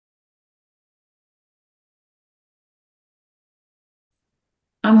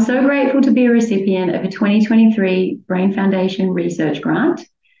I'm so grateful to be a recipient of a 2023 Brain Foundation research grant.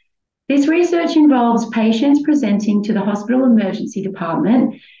 This research involves patients presenting to the hospital emergency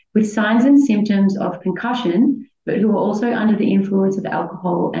department with signs and symptoms of concussion, but who are also under the influence of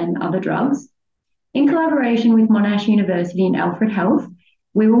alcohol and other drugs. In collaboration with Monash University and Alfred Health,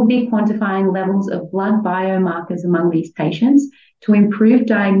 we will be quantifying levels of blood biomarkers among these patients to improve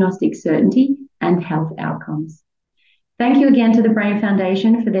diagnostic certainty and health outcomes. Thank you again to the Brain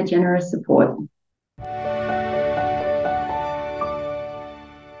Foundation for their generous support.